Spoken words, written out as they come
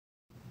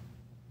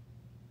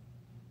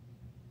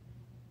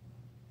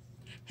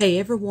Hey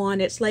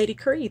everyone, it's Lady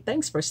Cree.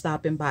 Thanks for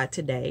stopping by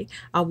today.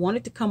 I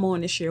wanted to come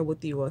on and share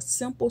with you a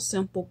simple,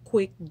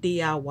 quick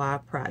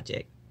DIY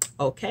project.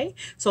 Okay,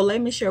 so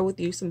let me share with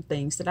you some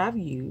things that I've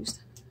used.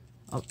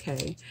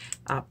 Okay,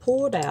 I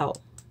pulled out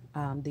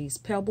these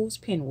Pebbles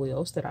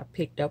pinwheels that I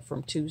picked up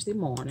from Tuesday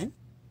morning.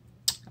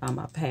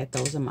 I've had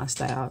those in my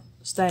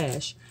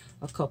stash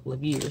a couple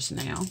of years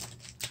now.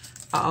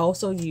 I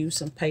also used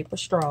some paper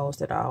straws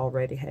that I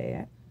already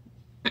had.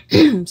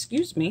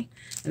 Excuse me,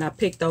 and I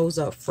picked those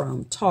up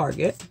from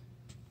Target.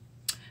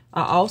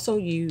 I also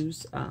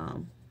use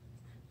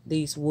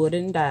these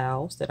wooden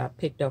dowels that I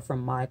picked up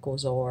from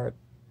Michael's or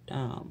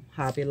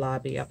Hobby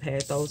Lobby. I've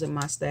had those in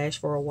my stash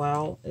for a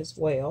while as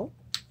well.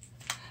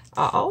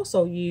 I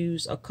also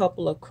use a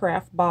couple of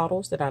craft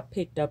bottles that I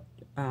picked up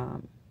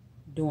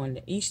during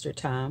the Easter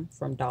time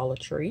from Dollar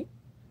Tree.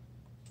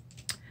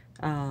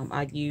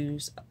 I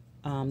use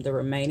the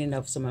remaining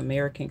of some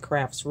American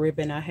Crafts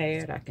ribbon I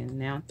had. I can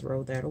now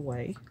throw that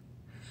away.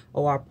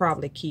 Or I'll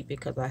probably keep it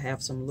because I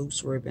have some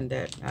loose ribbon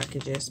that I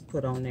could just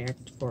put on there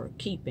for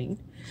keeping.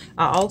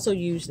 I also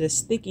use this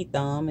sticky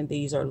thumb, and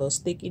these are little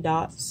sticky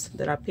dots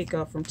that I pick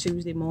up from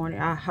Tuesday morning.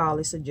 I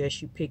highly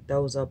suggest you pick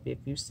those up if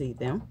you see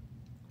them.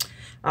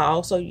 I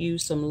also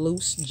use some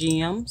loose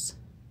gems,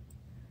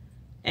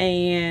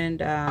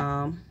 and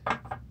I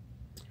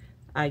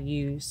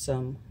use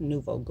some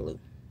Nouveau glue.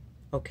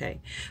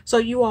 Okay, so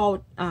you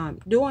all,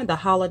 during the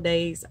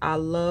holidays, I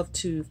love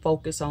to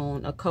focus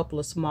on a couple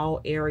of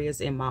small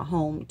areas in my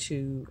home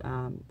to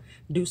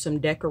do some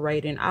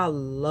decorating. I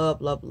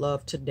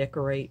love to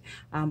decorate,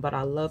 but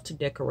I love to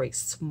decorate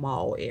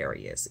small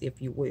areas,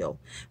 if you will.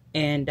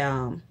 And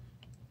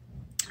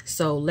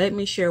so let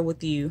me share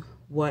with you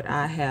what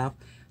I have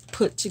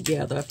put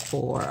together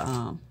for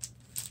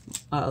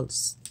a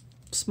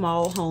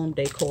small home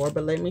decor,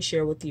 but let me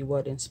share with you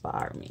what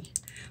inspired me.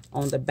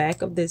 On the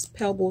back of this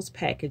Pebbles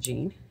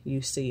packaging,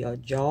 you see a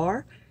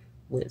jar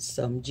with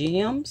some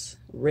gems,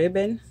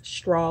 ribbon,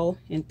 straw,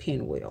 and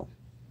pinwheel.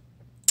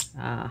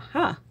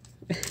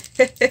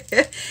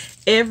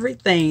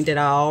 Everything that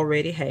I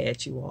already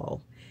had, you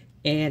all.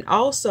 And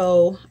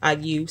also, I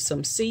used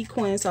some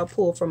sequins I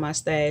pulled from my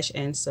stash,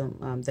 and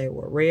some, they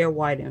were red,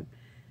 white, and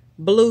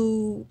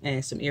blue,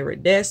 and some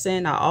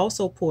iridescent. I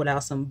also pulled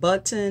out some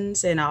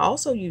buttons, and I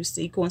also used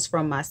sequins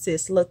from my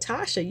sis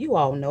LaTasha. You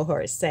all know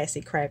her as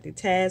Sassy Crafty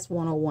Taz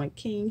 101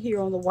 King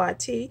here on the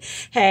YT.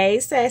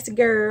 Hey sassy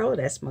girl,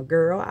 that's my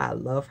girl. I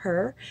love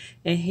her.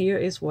 And here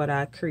is what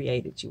I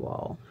created, you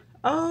all.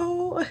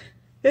 Oh,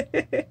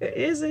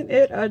 isn't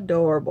it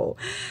adorable?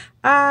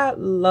 I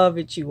love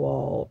it, you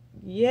all.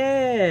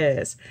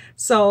 Yes.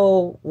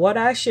 So what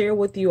I share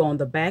with you on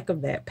the back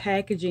of that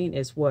packaging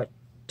is what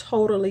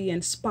totally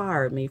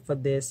inspired me for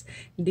this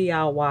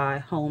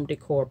DIY home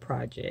decor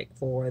project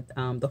for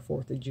the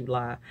 4th of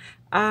July.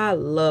 I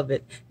love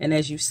it. And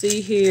as you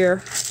see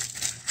here,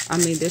 I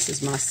mean, this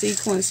is my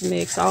sequence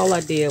mix. All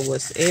I did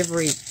was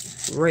every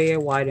red,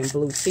 white, and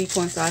blue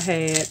sequence I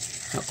had.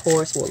 Of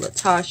course, what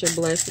LaTasha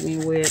blessed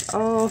me with.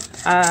 Oh,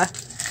 I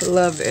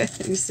love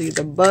it. You see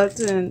the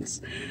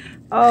buttons.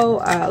 Oh,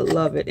 I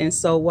love it. And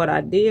so what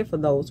I did for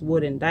those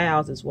wooden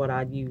dowels is what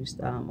I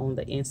used on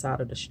the inside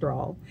of the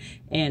straw.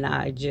 And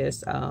I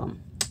just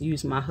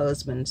used my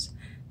husband's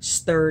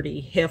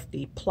sturdy,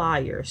 hefty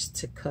pliers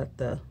to cut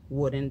the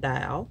wooden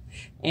dowel.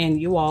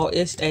 And you all,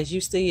 it's, as you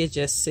see, it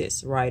just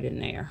sits right in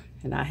there.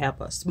 And I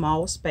have a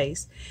small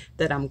space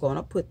that I'm going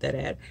to put that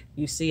at.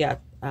 You see, I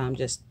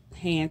just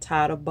hand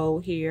tied a bow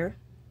here.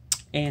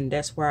 And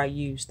that's where I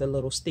use the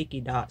little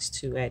sticky dots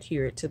to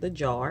adhere it to the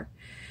jar.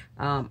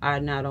 I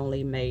not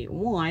only made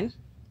one,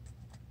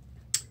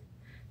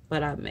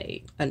 but I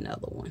made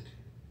another one.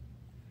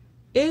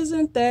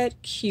 Isn't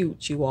that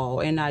cute, you all?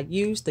 And I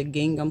used the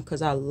gingham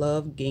because I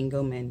love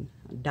gingham and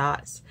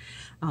dots,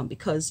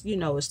 because, you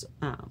know, it's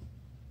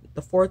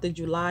the 4th of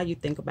July. You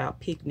think about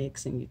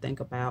picnics, and you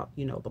think about,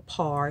 you know, the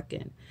park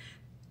and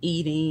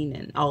eating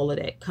and all of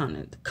that kind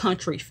of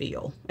country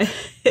feel.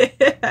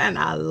 And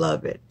I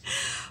love it.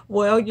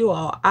 Well, you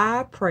all,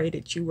 I pray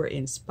that you were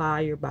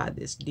inspired by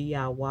this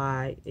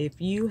DIY. If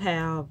you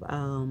have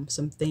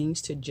some things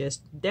to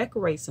just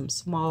decorate some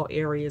small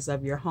areas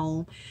of your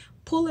home,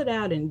 pull it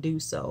out and do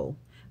so.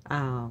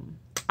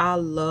 I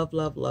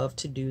love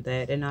to do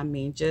that. And I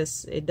mean,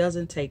 just, it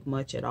doesn't take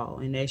much at all.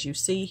 And as you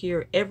see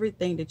here,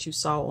 everything that you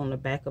saw on the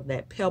back of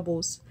that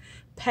Pebbles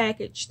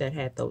package that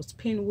had those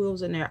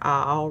pinwheels in there,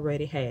 I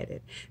already had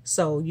it.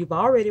 So you've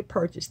already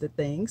purchased the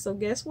thing. So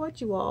guess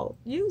what, you all?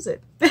 Use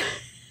it.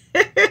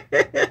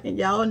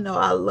 Y'all know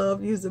I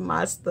love using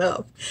my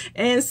stuff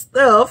and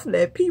stuff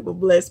that people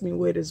bless me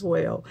with as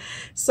well.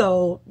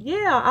 So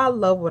yeah, I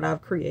love what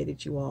I've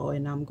created, you all.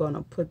 And I'm going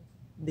to put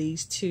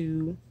these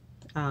two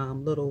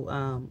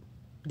little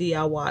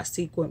DIY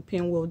sequin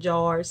pinwheel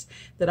jars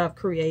that I've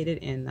created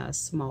in a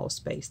small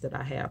space that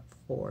I have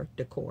for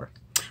decor.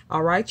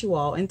 All right, you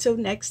all. Until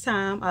next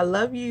time, I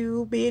love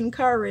you. Be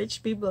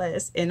encouraged. Be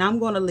blessed. And I'm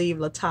going to leave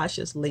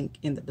LaTasha's link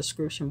in the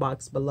description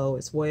box below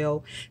as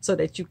well, so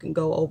that you can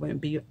go over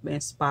and be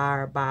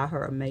inspired by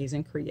her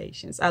amazing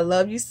creations. I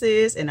love you,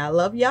 sis, and I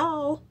love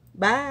y'all.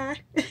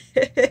 Bye.